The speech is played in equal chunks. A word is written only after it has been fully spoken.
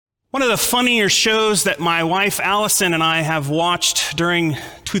One of the funnier shows that my wife Allison and I have watched during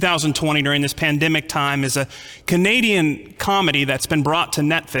 2020, during this pandemic time, is a Canadian comedy that's been brought to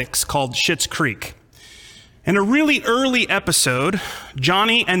Netflix called Schitt's Creek. In a really early episode,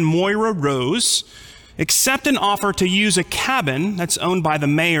 Johnny and Moira Rose accept an offer to use a cabin that's owned by the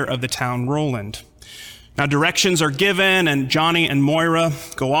mayor of the town, Roland. Now, directions are given, and Johnny and Moira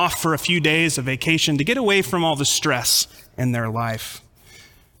go off for a few days of vacation to get away from all the stress in their life.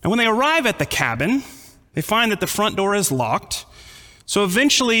 And when they arrive at the cabin, they find that the front door is locked. So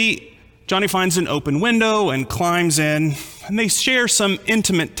eventually, Johnny finds an open window and climbs in, and they share some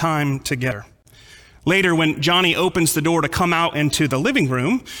intimate time together. Later, when Johnny opens the door to come out into the living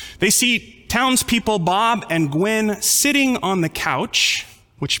room, they see townspeople Bob and Gwen sitting on the couch,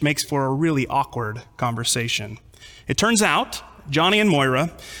 which makes for a really awkward conversation. It turns out Johnny and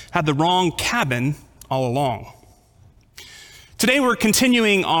Moira had the wrong cabin all along. Today we're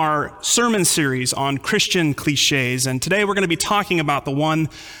continuing our sermon series on Christian cliches, and today we're going to be talking about the one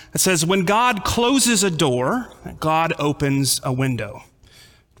that says, when God closes a door, God opens a window.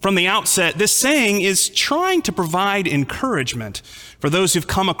 From the outset, this saying is trying to provide encouragement for those who've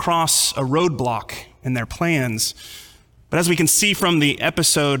come across a roadblock in their plans. But as we can see from the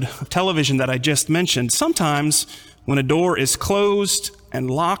episode of television that I just mentioned, sometimes when a door is closed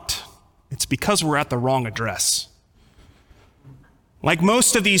and locked, it's because we're at the wrong address. Like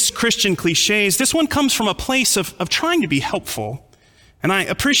most of these Christian cliches, this one comes from a place of trying to be helpful. And I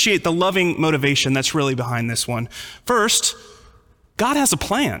appreciate the loving motivation that's really behind this one. First, God has a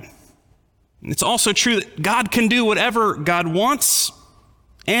plan. It's also true that God can do whatever God wants,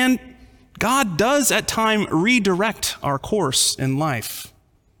 and God does at times redirect our course in life.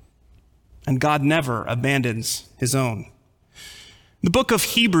 And God never abandons his own. In the book of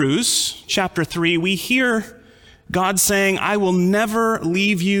Hebrews, chapter 3, we hear God saying, I will never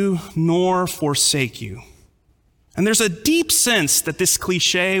leave you nor forsake you. And there's a deep sense that this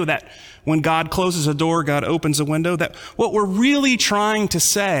cliche, that when God closes a door, God opens a window, that what we're really trying to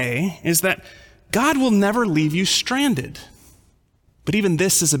say is that God will never leave you stranded. But even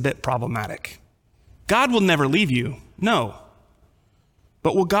this is a bit problematic. God will never leave you, no.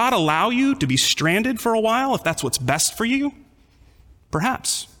 But will God allow you to be stranded for a while if that's what's best for you?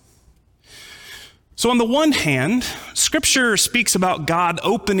 Perhaps. So on the one hand, Scripture speaks about God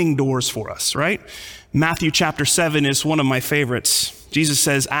opening doors for us, right? Matthew chapter 7 is one of my favorites. Jesus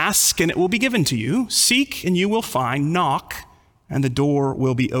says, ask and it will be given to you. Seek and you will find. Knock and the door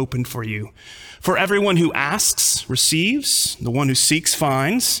will be opened for you. For everyone who asks receives, the one who seeks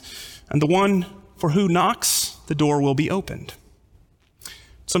finds, and the one for who knocks, the door will be opened.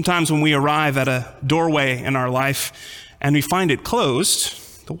 Sometimes when we arrive at a doorway in our life and we find it closed,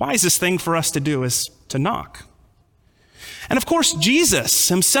 the wisest thing for us to do is to knock. And of course, Jesus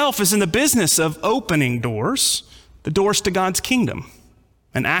himself is in the business of opening doors, the doors to God's kingdom.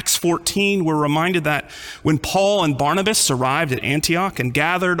 In Acts 14, we're reminded that when Paul and Barnabas arrived at Antioch and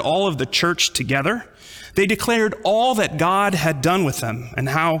gathered all of the church together, they declared all that God had done with them and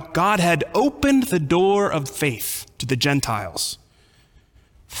how God had opened the door of faith to the Gentiles.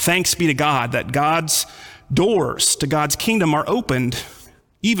 Thanks be to God that God's doors to God's kingdom are opened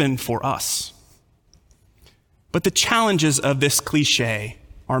even for us. But the challenges of this cliche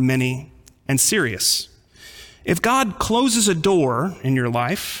are many and serious. If God closes a door in your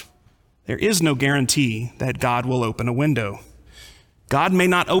life, there is no guarantee that God will open a window. God may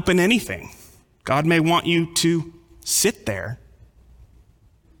not open anything. God may want you to sit there.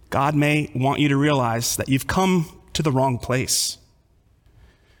 God may want you to realize that you've come to the wrong place.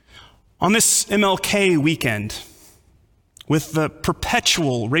 On this MLK weekend, with the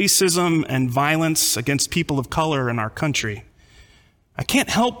perpetual racism and violence against people of color in our country, I can't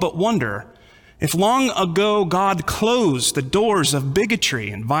help but wonder if long ago God closed the doors of bigotry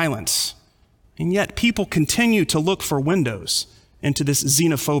and violence, and yet people continue to look for windows into this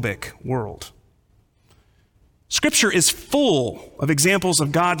xenophobic world. Scripture is full of examples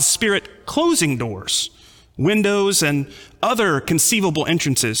of God's Spirit closing doors, windows, and other conceivable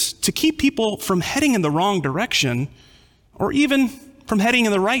entrances to keep people from heading in the wrong direction, or even from heading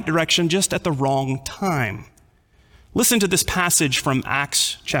in the right direction just at the wrong time. Listen to this passage from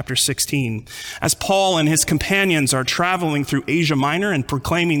Acts chapter 16. As Paul and his companions are traveling through Asia Minor and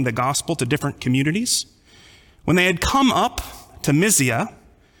proclaiming the gospel to different communities, when they had come up to Mysia,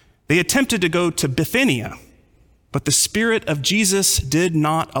 they attempted to go to Bithynia, but the Spirit of Jesus did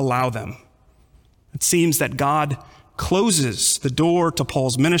not allow them. It seems that God closes the door to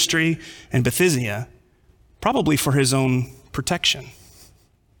Paul's ministry in Bithynia, probably for his own protection.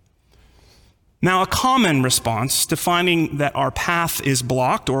 Now, a common response to finding that our path is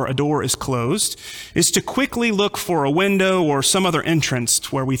blocked or a door is closed is to quickly look for a window or some other entrance to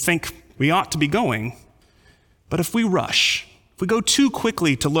where we think we ought to be going. But if we rush, if we go too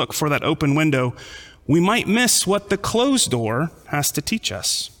quickly to look for that open window, we might miss what the closed door has to teach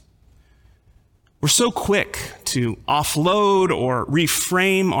us. We're so quick to offload or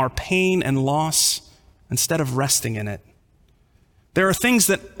reframe our pain and loss instead of resting in it. There are things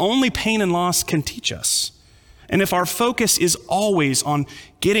that only pain and loss can teach us. And if our focus is always on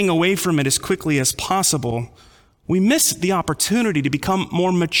getting away from it as quickly as possible, we miss the opportunity to become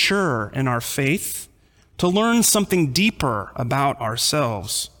more mature in our faith, to learn something deeper about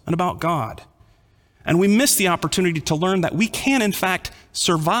ourselves and about God. And we miss the opportunity to learn that we can, in fact,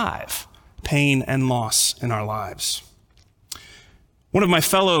 survive pain and loss in our lives. One of my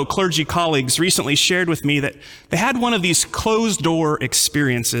fellow clergy colleagues recently shared with me that they had one of these closed door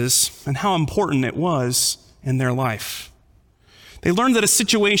experiences and how important it was in their life. They learned that a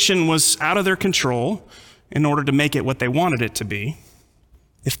situation was out of their control in order to make it what they wanted it to be.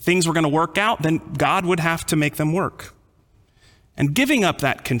 If things were going to work out, then God would have to make them work. And giving up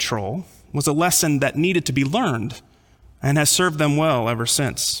that control was a lesson that needed to be learned and has served them well ever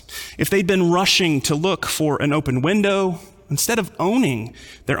since. If they'd been rushing to look for an open window, instead of owning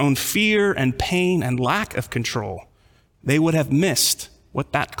their own fear and pain and lack of control, they would have missed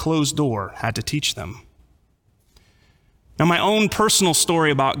what that closed door had to teach them. Now, my own personal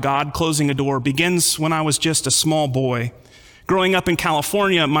story about God closing a door begins when I was just a small boy. Growing up in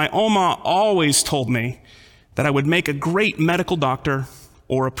California, my Oma always told me that I would make a great medical doctor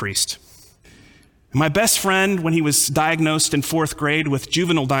or a priest. My best friend, when he was diagnosed in 4th grade with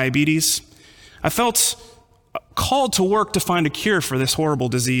juvenile diabetes, I felt called to work to find a cure for this horrible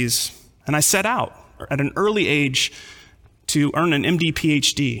disease. And I set out at an early age to earn an MD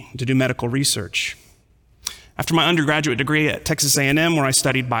PhD to do medical research. After my undergraduate degree at Texas A&M, where I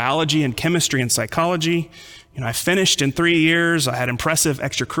studied biology and chemistry and psychology, I finished in 3 years. I had impressive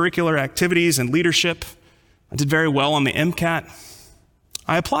extracurricular activities and leadership. I did very well on the MCAT.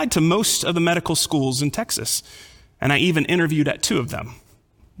 I applied to most of the medical schools in Texas, and I even interviewed at 2 of them,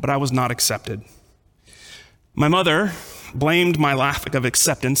 but I was not accepted. My mother blamed my lack of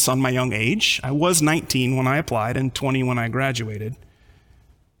acceptance on my young age. I was 19 when I applied and 20 when I graduated.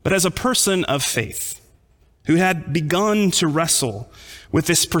 But as a person of faith who had begun to wrestle with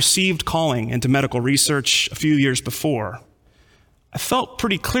this perceived calling into medical research a few years before, I felt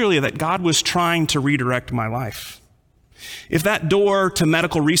pretty clearly that God was trying to redirect my life. If that door to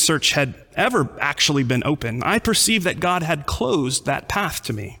medical research had ever actually been open, I perceived that God had closed that path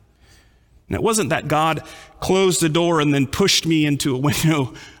to me. And it wasn't that God closed the door and then pushed me into a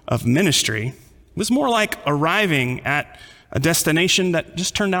window of ministry. It was more like arriving at a destination that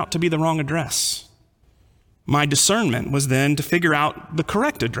just turned out to be the wrong address. My discernment was then to figure out the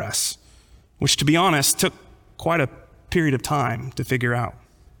correct address, which, to be honest, took quite a period of time to figure out.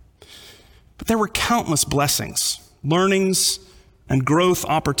 But there were countless blessings, learnings, and growth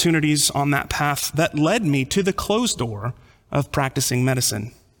opportunities on that path that led me to the closed door of practicing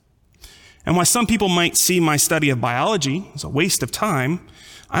medicine. And while some people might see my study of biology as a waste of time,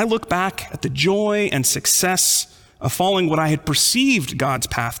 I look back at the joy and success of following what I had perceived God's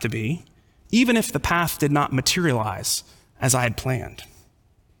path to be, even if the path did not materialize as I had planned.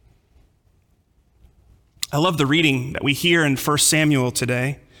 I love the reading that we hear in 1 Samuel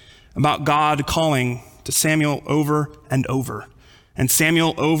today about God calling to Samuel over and over, and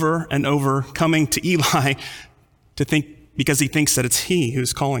Samuel over and over coming to Eli because he thinks that it's he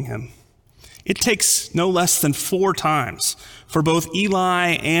who's calling him. It takes no less than 4 times for both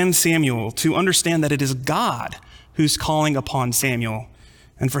Eli and Samuel to understand that it is God who's calling upon Samuel,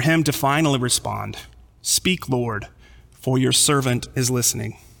 and for him to finally respond, "Speak, Lord, for your servant is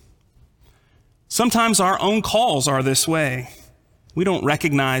listening." Sometimes our own calls are this way. We don't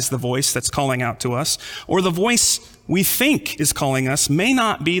recognize the voice that's calling out to us, or the voice we think is calling us may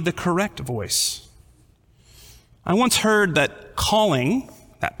not be the correct voice. I once heard that calling,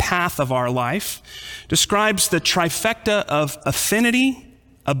 that path of our life, describes the trifecta of affinity,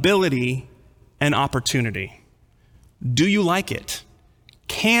 ability, and opportunity. Do you like it?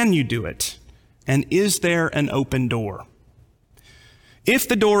 Can you do it? And is there an open door? If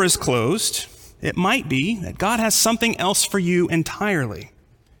the door is closed, it might be that God has something else for you entirely.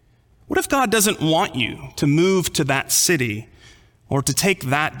 What if God doesn't want you to move to that city or to take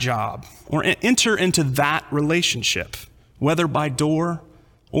that job or enter into that relationship, whether by door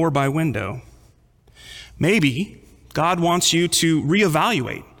or by window? Maybe God wants you to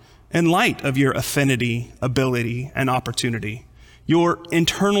reevaluate in light of your affinity, ability, and opportunity. your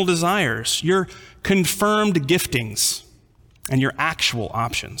internal desires, your confirmed giftings, and your actual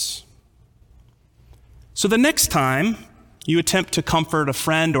options. So the next time you attempt to comfort a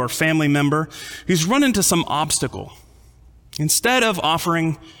friend or family member who's run into some obstacle, instead of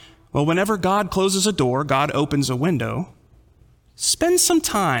offering, well, whenever God closes a door, God opens a window, spend some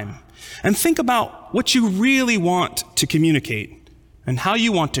time and think about what you really want to communicate and how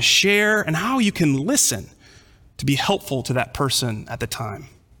you want to share and how you can listen to be helpful to that person at the time.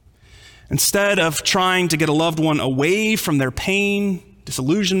 Instead of trying to get a loved one away from their pain,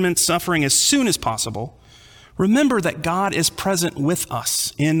 disillusionment, suffering as soon as possible, remember that God is present with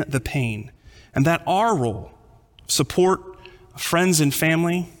us in the pain, and that our role, support friends and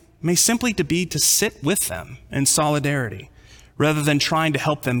family, may simply be to sit with them in solidarity, rather than trying to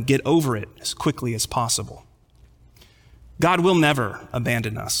help them get over it as quickly as possible. God will never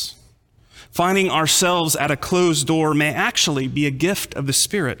abandon us. Finding ourselves at a closed door may actually be a gift of the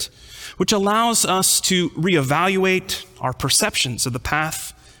Spirit, which allows us to reevaluate our perceptions of the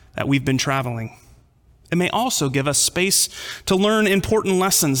path that we've been traveling. It may also give us space to learn important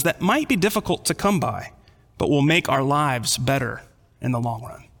lessons that might be difficult to come by, but will make our lives better in the long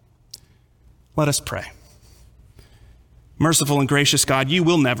run. Let us pray. Merciful and gracious God, you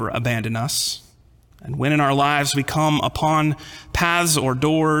will never abandon us. And when in our lives we come upon paths or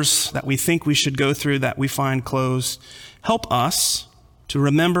doors that we think we should go through that we find closed, help us to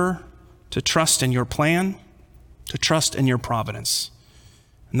remember to trust in your plan, to trust in your providence.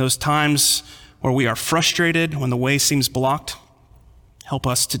 In those times where we are frustrated, when the way seems blocked, help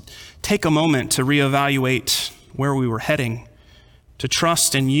us to take a moment to reevaluate where we were heading, to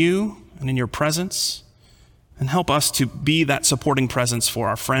trust in you and in your presence, and help us to be that supporting presence for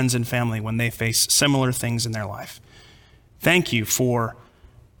our friends and family when they face similar things in their life. Thank you for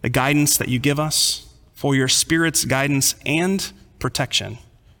the guidance that you give us, for your Spirit's guidance and protection,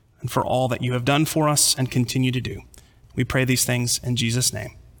 and for all that you have done for us and continue to do. We pray these things in Jesus'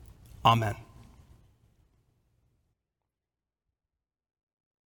 name. Amen.